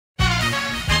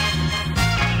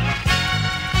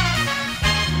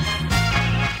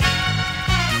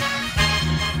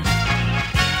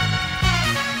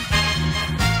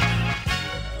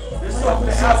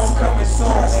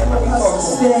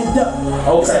Stand up.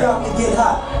 Okay. Stop and get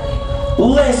hot.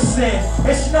 Listen,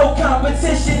 it's no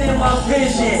competition in my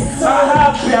vision. I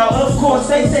hop out, of course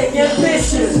they taking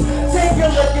pictures. Take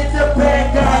a look at the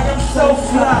bad guy, I'm so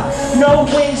fly. No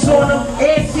wings on them,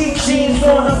 antique jeans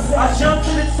on them. I jumped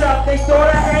to the top, they thought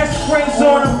I had springs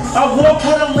on them. I walk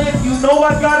with a limp, you know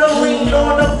I gotta lean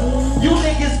on them. You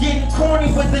niggas getting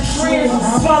corny with the trends.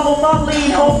 Follow my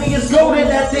lead, homie, it's golden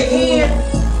at the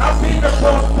end. I've been the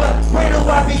boss, but where do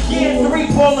I begin? 3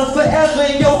 ballin' forever,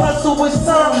 and your hustle is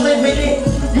time limited.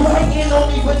 You hating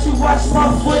on me, but you watch my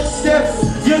footsteps.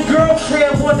 Your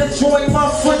girlfriend wanna join my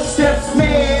footsteps,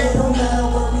 man.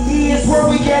 Here's where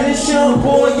we at, it's young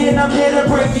boy, and I'm here to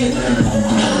break it.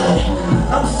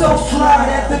 I'm so fly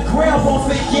that the ground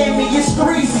won't forgive me. It's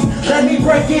greasy, let me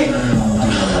break it.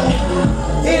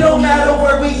 It don't matter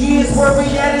where we is, where we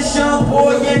at, it's young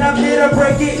boy, and I'm here to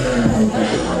break it.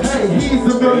 Hey, he's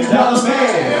the $1 million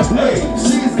man. Hey,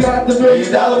 she's got the $1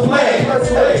 million plan.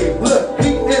 Hey, look, he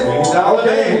is the $1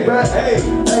 million man.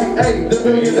 Hey, the $1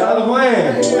 million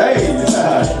plan.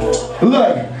 Hey,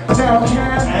 look, now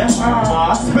can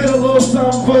I spit a little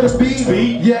something for the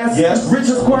beat? Yes. Rich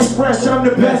is quite fresh, I'm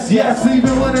the best. Yes,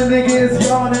 even when a nigga is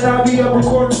yawning, I'll be up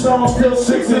recording songs till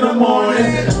 6 in the morning.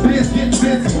 Biz getting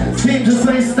busy, scheme just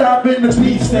ain't stopping. The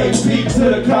beat stay peak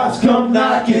till the cops come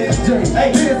knocking.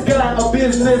 Hey, this got a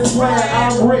business plan.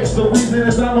 I'm rich, the reason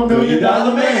is I'm $1 million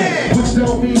man. Which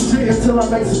don't mean shit until I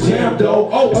make some jam dough.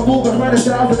 Oh, I'm moving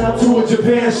 100,000 out to a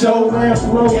Japan show. Lamp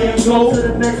flow and go to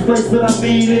the next place that I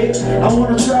need it. I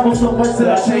wanna travel so much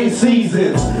that I change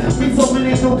seasons. Meet so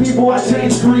many new people, I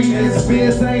change greetings.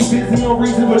 Biz ain't busy on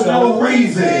reason but no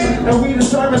reason. And we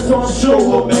determined, so I'm sure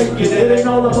we'll make it. It ain't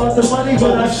all about the money,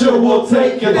 but I'm sure we'll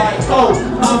take it. Like, oh,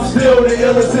 I'm still the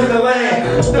illest in the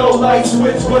land. No light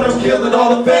switch, but I'm killing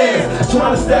all the fans.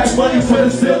 Trying to stack money for the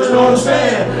ceiling or the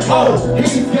fan. Oh,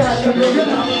 he's got the $1 million.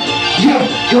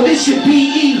 Yo, this should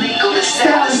be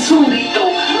style is too lethal.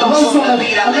 Lows on the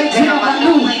beat, I lay down my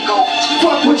new lingo.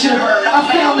 Fuck what you heard, I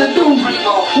found the new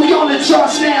primo. We on the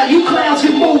charts now, you clowns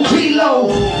can move below.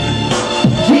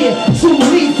 Yeah, too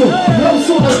lethal. Lows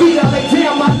on the beat, I lay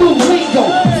down my new lingo.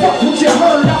 Fuck what you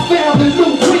heard, I found the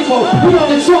new primo. We on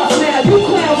the charts now, you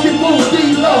clowns can move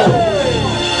below.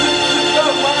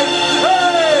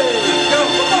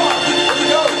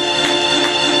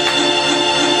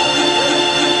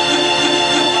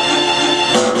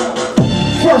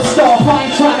 First off, I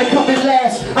ain't trying to come in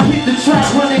last. I hit the track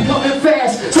running, coming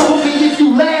fast. So homie, if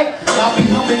you lag, I'll be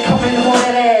humming, coming on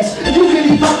that ass. You can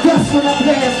eat my dust when I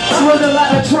pass. I run a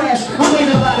lot of trash, I made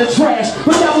a lot of trash,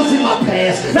 but that was in my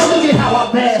past. Now look at how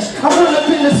I mash. I run up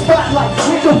in the spotlight,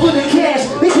 with a foot of cash.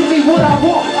 They give me what I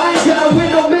want, I ain't gotta wear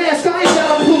no mask. I ain't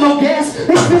gotta pull no gas.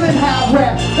 They feeling how I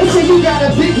rap. They say you got a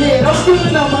big head, I'm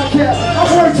feeling on my cap. I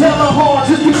worked hella hard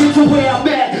just to get to where I'm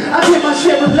at. I did my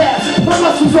share of laps, my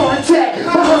muscles are intact.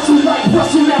 My hustle like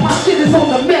Russell, now my shit is on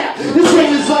the map. This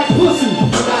game is like pussy,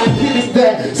 but I ain't getting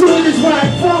that. So it is where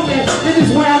I'm from and it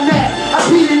is where I'm at. I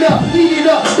beat it up,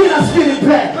 then I spit it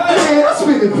back. Man, I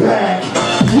spit it back.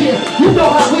 Yeah, you know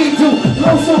how we do.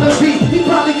 Lows on the beat, he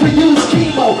probably could use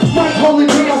chemo. Mike Holden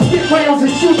down, spit rounds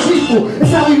and shoot people.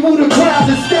 That's how we move the crowd,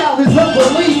 the style is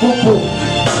unbelievable.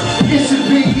 It should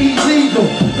be illegal.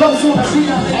 Lows on the beat,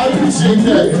 I appreciate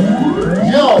that.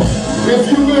 Yo, if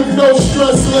you live no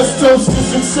stress, let's toast to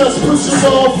success. Push your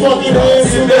motherfucking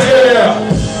hands in the air.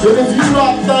 And if you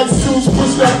rock nice shoes,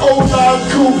 push that old line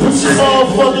cool. Push your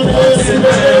motherfucking hands in the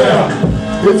air.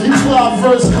 If you fly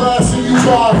first class and you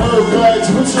buy her bags,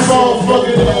 put your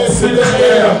motherfucking hands in the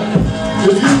air.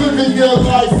 If you living your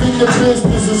life and your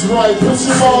business is right, put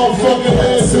your motherfucking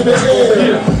hands in the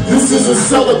air. This is a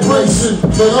celebration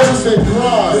for those that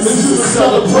grind. This is a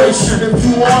celebration if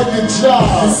you on your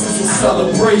job. This is a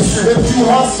celebration if you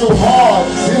hustle hard,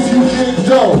 if you get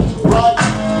dough, right?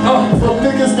 From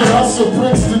niggas that hustle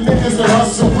bricks to niggas that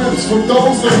hustle whips. From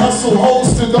those that hustle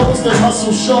hoes to those that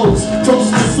hustle shows.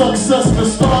 Toast to success that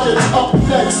started up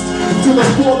next. To the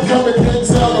forthcoming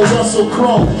Denzel or Russell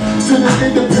Crowe. To the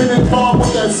independent mom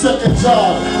with that second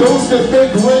job. Those that make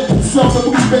rent and some that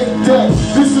we make debt.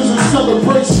 This is a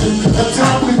celebration, a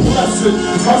timely blessing.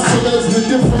 Hustle is the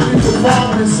different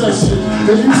divine recession.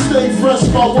 If you stay fresh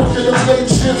by working the late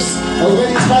shifts, a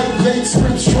late night, late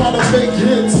scripts trying to make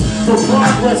hits. For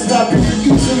progress not being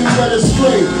easily led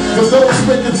astray. For those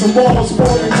making tomorrow's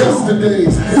more than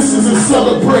yesterday's. This is a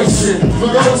celebration.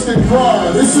 For those that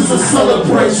grind, this is a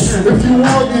celebration. If you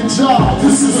on your job,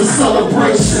 this is a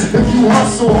celebration. If you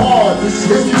hustle hard, if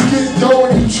you get dough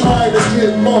and you trying to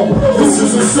get more, this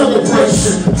is a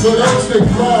celebration. For those that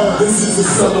grind, this is a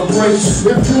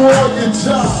celebration. If you on your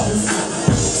job,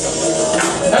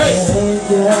 They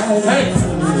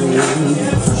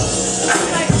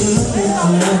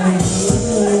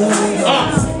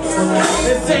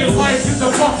say life is a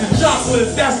bunch of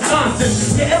chocolates, that's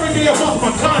nonsense. Yeah, every day I bust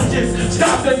my conscience.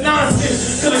 Stop the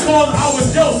nonsense. Cause the cause I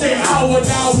was dope, say I would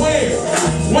now win.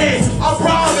 I'm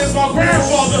proud as my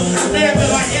grandfather, the man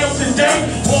that I am today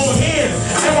won't end.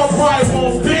 And my pride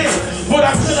won't bend. But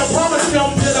I could have promised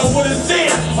him that I would have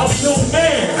said I'm a new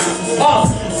man.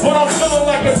 But I'm feeling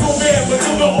like a new man, but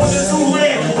you know on the new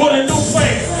land with a new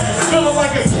plan. Feeling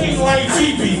like a king like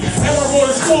BB. And I wrote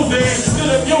a school dance to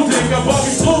the music of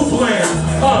Bobby Blue Plan.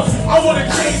 I would've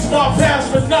changed my past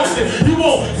for nothing. You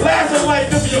won't last in life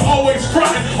if you're always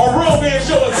frontin'. A real man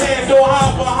show his hand, don't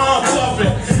hide behind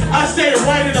bluffing. I stay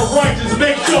right in the righteous,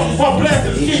 make sure my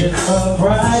blessings keep. It's a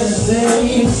bright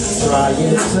day,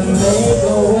 trying to make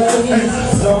a way.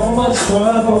 So much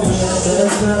trouble,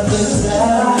 there's nothing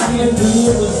that I can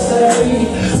do to say.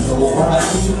 So I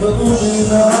keep moving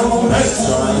on,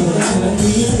 trying to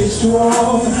keep it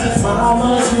strong.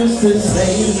 Mama used to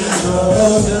say,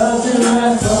 trouble doesn't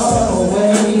last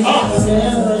always.